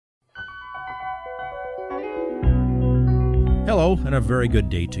Hello, and a very good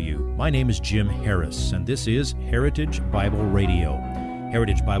day to you. My name is Jim Harris, and this is Heritage Bible Radio.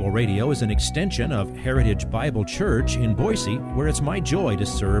 Heritage Bible Radio is an extension of Heritage Bible Church in Boise, where it's my joy to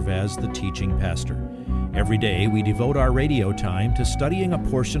serve as the teaching pastor. Every day, we devote our radio time to studying a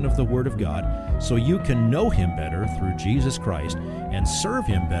portion of the Word of God so you can know Him better through Jesus Christ and serve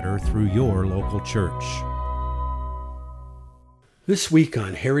Him better through your local church. This week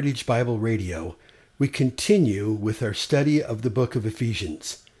on Heritage Bible Radio, we continue with our study of the book of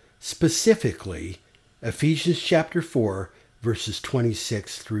Ephesians, specifically Ephesians chapter 4, verses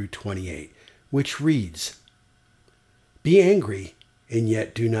 26 through 28, which reads, "Be angry, and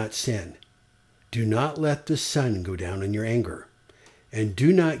yet do not sin. Do not let the sun go down in your anger, and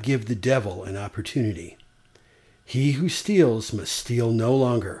do not give the devil an opportunity. He who steals must steal no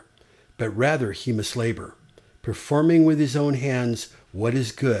longer, but rather he must labor, performing with his own hands what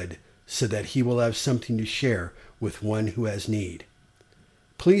is good, so that he will have something to share with one who has need."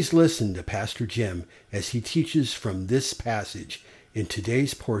 Please listen to Pastor Jim as he teaches from this passage in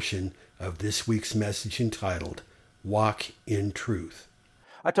today's portion of this week's message entitled, Walk in Truth.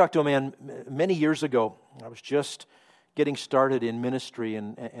 I talked to a man many years ago. I was just getting started in ministry,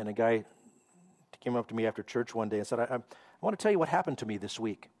 and a guy came up to me after church one day and said, I want to tell you what happened to me this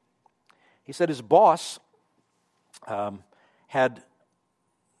week. He said his boss had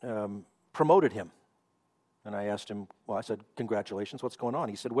promoted him. And I asked him, I said, "Congratulations, what's going on?"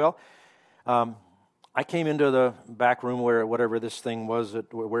 He said, I came into the back room where whatever this thing was,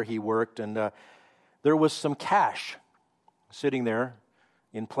 where he worked, and there was some cash sitting there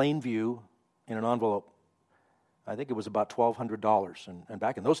in plain view in an envelope. I think it was about $1,200. And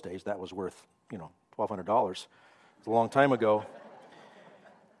back in those days, that was worth, $1,200. It's a long time ago.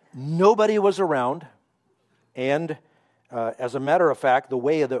 Nobody was around, and as a matter of fact, the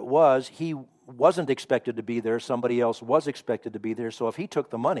way that it was, he wasn't expected to be there. Somebody else was expected to be there. So if he took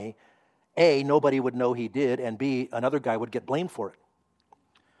the money, A, nobody would know he did, and B, another guy would get blamed for it.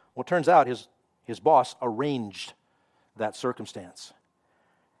 Well, it turns out his boss arranged that circumstance.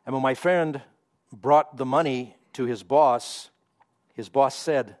 And when my friend brought the money to his boss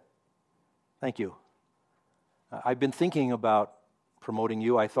said, "Thank you. I've been thinking about promoting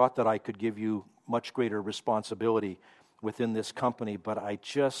you. I thought that I could give you much greater responsibility within this company, but I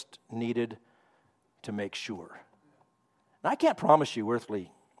just needed to make sure." Now, I can't promise you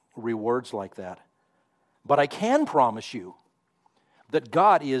earthly rewards like that, but I can promise you that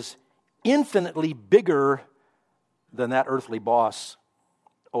God is infinitely bigger than that earthly boss.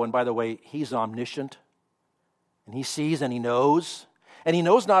 Oh, and by the way, He's omniscient, and He sees and He knows. And He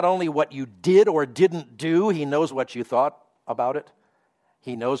knows not only what you did or didn't do, He knows what you thought about it.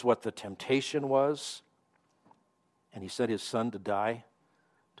 He knows what the temptation was. And He sent His Son to die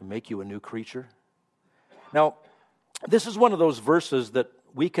to make you a new creature. Now, this is one of those verses that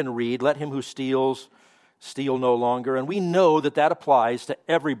we can read, "Let him who steals, steal no longer." And we know that that applies to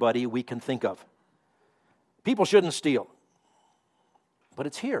everybody we can think of. People shouldn't steal. But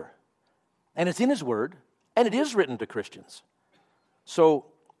it's here. And it's in His Word. And it is written to Christians. So,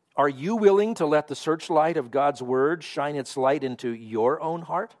 are you willing to let the searchlight of God's Word shine its light into your own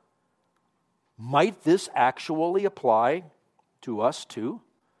heart? Might this actually apply to us too?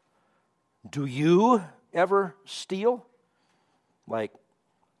 Do you ever steal? Like,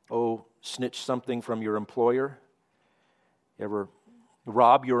 snitch something from your employer? Ever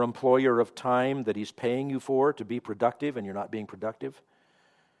rob your employer of time that he's paying you for to be productive and you're not being productive?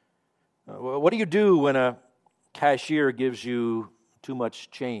 What do you do when a cashier gives you too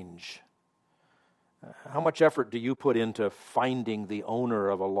much change? How much effort do you put into finding the owner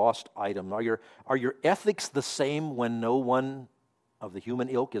of a lost item? Are your ethics the same when no one of the human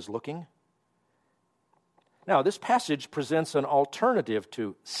ilk is looking? Now, this passage presents an alternative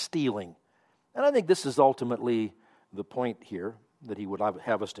to stealing. And I think this is ultimately the point here that he would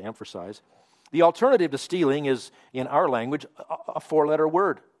have us to emphasize. The alternative to stealing is, in our language, a four-letter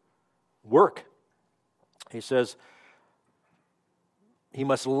word: work. He says he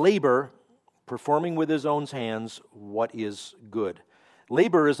must labor, performing with his own hands what is good.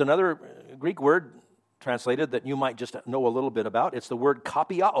 Labor is another Greek word translated that you might just know a little bit about. It's the word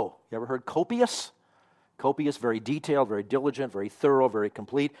kopiao. You ever heard copious? Copious, very detailed, very diligent, very thorough, very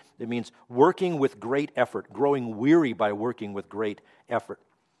complete. It means working with great effort, growing weary by working with great effort.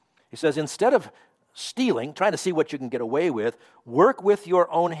 He says, instead of stealing, trying to see what you can get away with, work with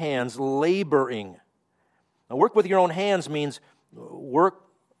your own hands, laboring. Now, work with your own hands means work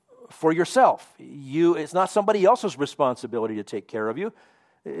for yourself. It's not somebody else's responsibility to take care of you.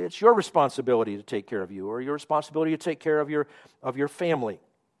 It's your responsibility to take care of you, or your responsibility to take care of your family.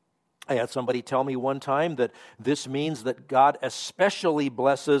 I had somebody tell me one time that this means that God especially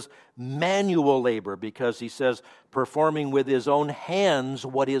blesses manual labor because he says performing with his own hands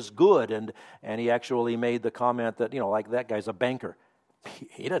what is good. And he actually made the comment that, like that guy's a banker.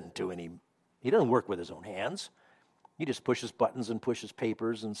 He doesn't work with his own hands. He just pushes buttons and pushes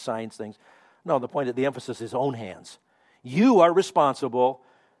papers and signs things. No, the emphasis is his own hands. You are responsible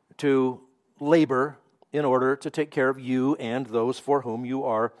to labor in order to take care of you and those for whom you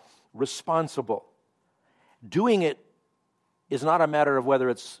are responsible. Doing it is not a matter of whether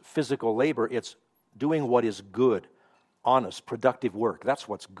it's physical labor, it's doing what is good, honest, productive work. That's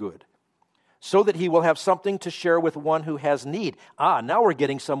what's good. So that he will have something to share with one who has need. Now we're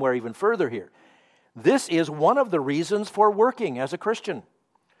getting somewhere even further here. This is one of the reasons for working as a Christian.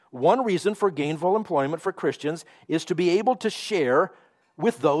 One reason for gainful employment for Christians is to be able to share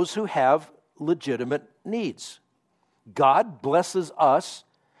with those who have legitimate needs. God blesses us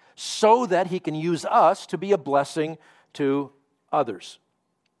so that he can use us to be a blessing to others.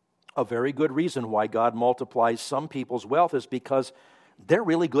 A very good reason why God multiplies some people's wealth is because they're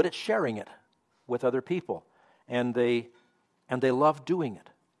really good at sharing it with other people, and they love doing it.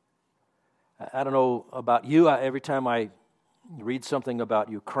 I don't know about you, every time I read something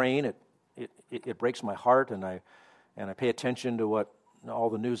about Ukraine, it breaks my heart, and I pay attention to what all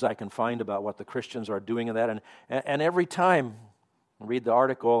the news I can find about what the Christians are doing in that, and every time I read the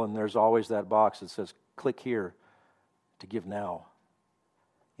article, and there's always that box that says, click here to give now.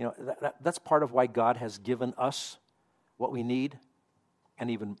 That's part of why God has given us what we need, and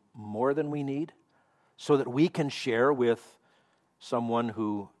even more than we need, so that we can share with someone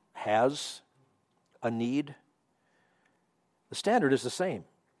who has a need. The standard is the same.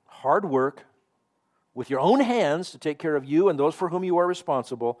 Hard work with your own hands to take care of you and those for whom you are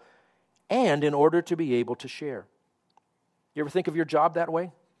responsible, and in order to be able to share. You ever think of your job that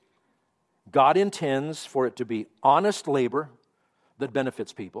way? God intends for it to be honest labor that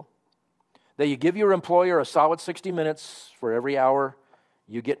benefits people, that you give your employer a solid 60 minutes for every hour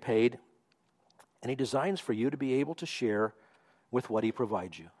you get paid, and he designs for you to be able to share with what he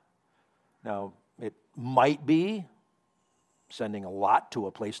provides you. Now, it might be sending a lot to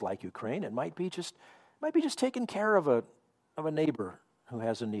a place like Ukraine. It might be just taking care of a neighbor who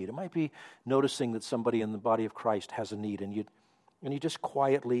has a need. It might be noticing that somebody in the body of Christ has a need, and you just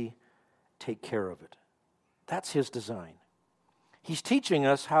quietly take care of it. That's his design. He's teaching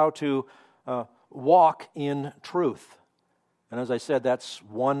us how to walk in truth. And as I said, that's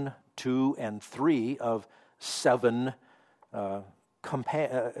 1, 2, and 3 of 7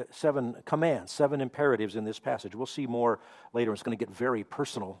 commands, 7 imperatives in this passage. We'll see more later. It's going to get very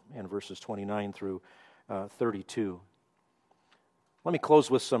personal in verses 29 through 32. Let me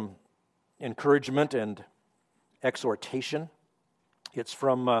close with some encouragement and exhortation. It's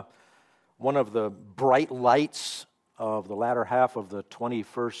from one of the bright lights of the latter half of the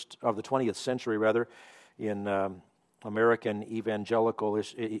 20th century, in American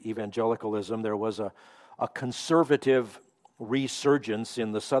evangelicalism. There was a conservative resurgence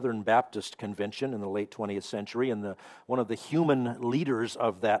in the Southern Baptist Convention in the late 20th century, and one of the human leaders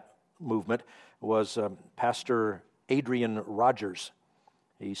of that movement was Pastor Adrian Rogers.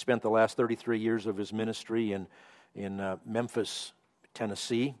 He spent the last 33 years of his ministry in Memphis,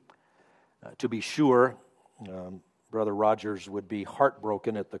 Tennessee. To be sure, Brother Rogers would be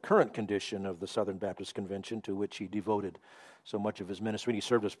heartbroken at the current condition of the Southern Baptist Convention, to which he devoted so much of his ministry. He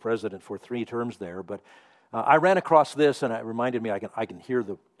served as president for 3 terms there. But I ran across this, and it reminded me. I can hear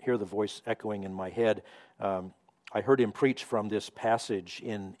the voice echoing in my head. I heard him preach from this passage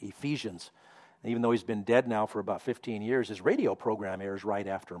in Ephesians. Even though he's been dead now for about 15 years, his radio program airs right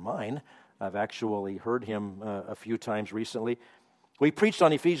after mine. I've actually heard him a few times recently. We preached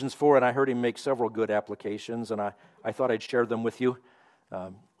on Ephesians 4, and I heard him make several good applications, and I thought I'd share them with you,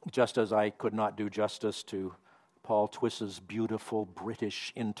 just as I could not do justice to Paul Twiss's beautiful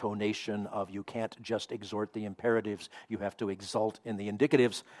British intonation of you can't just exhort the imperatives, you have to exult in the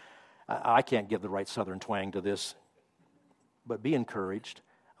indicatives. I can't give the right Southern twang to this, but be encouraged.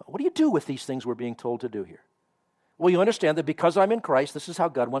 What do you do with these things we're being told to do here? Well, you understand that because I'm in Christ, this is how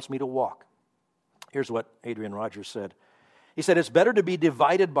God wants me to walk. Here's what Adrian Rogers said. He said, it's better to be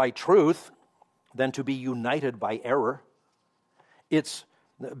divided by truth than to be united by error. It's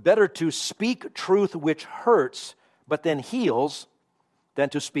better to speak truth which hurts but then heals than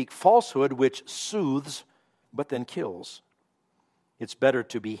to speak falsehood which soothes but then kills. It's better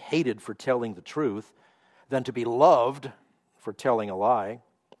to be hated for telling the truth than to be loved for telling a lie.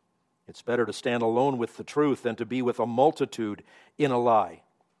 It's better to stand alone with the truth than to be with a multitude in a lie.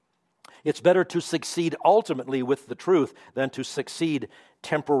 It's better to succeed ultimately with the truth than to succeed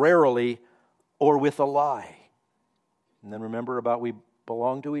temporarily or with a lie. And then remember about we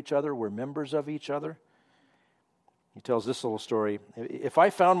belong to each other, we're members of each other. He tells this little story. If I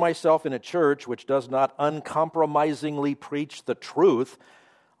found myself in a church which does not uncompromisingly preach the truth,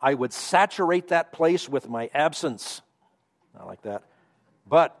 I would saturate that place with my absence. Not like that.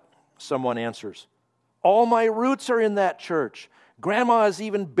 But someone answers, all my roots are in that church. Grandma is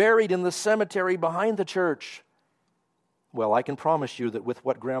even buried in the cemetery behind the church. Well, I can promise you that with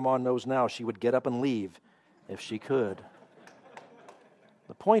what Grandma knows now, she would get up and leave if she could.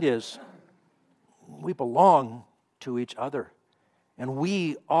 The point is, we belong to each other, and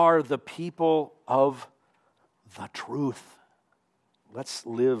we are the people of the truth. Let's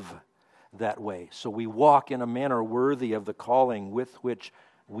live that way, so we walk in a manner worthy of the calling with which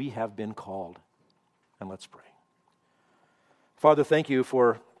we have been called. And let's pray. Father, thank you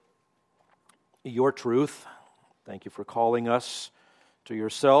for your truth. Thank you for calling us to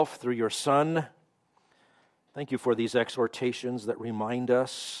yourself through your Son. Thank you for these exhortations that remind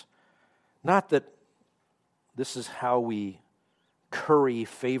us, not that this is how we curry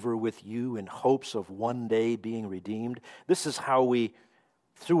favor with you in hopes of one day being redeemed. This is how we,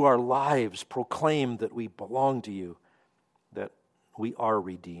 through our lives, proclaim that we belong to you, that we are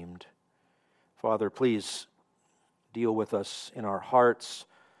redeemed. Father, please deal with us in our hearts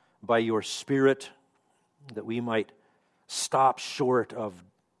by your Spirit, that we might stop short of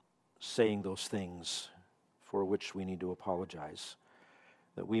saying those things for which we need to apologize,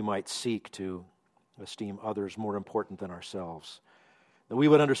 that we might seek to esteem others more important than ourselves, that we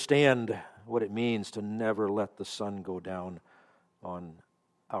would understand what it means to never let the sun go down on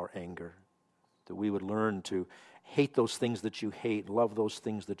our anger, that we would learn to hate those things that you hate, love those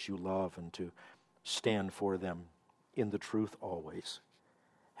things that you love, and to stand for them in the truth always.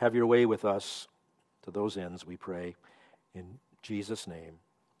 Have your way with us. To those ends we pray. In Jesus' name,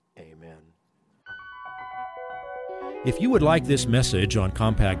 amen. If you would like this message on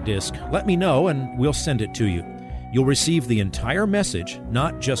compact disc, let me know and we'll send it to you. You'll receive the entire message,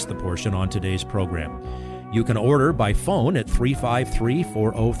 not just the portion on today's program. You can order by phone at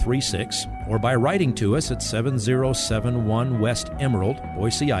 353-4036 or by writing to us at 7071 West Emerald,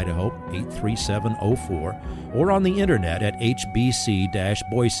 Boise, Idaho, 83704, or on the internet at hbc-boise.org.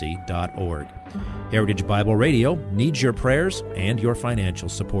 Heritage Bible Radio needs your prayers and your financial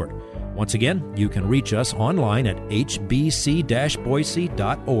support. Once again, you can reach us online at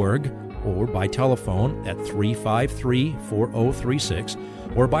hbc-boise.org or by telephone at 353-4036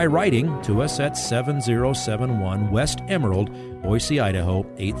 or by writing to us at 7071 West Emerald, Boise, Idaho,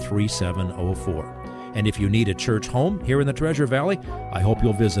 83704. And if you need a church home here in the Treasure Valley, I hope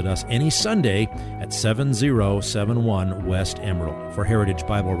you'll visit us any Sunday at 7071 West Emerald. For Heritage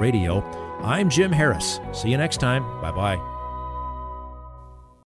Bible Radio, I'm Jim Harris. See you next time. Bye-bye.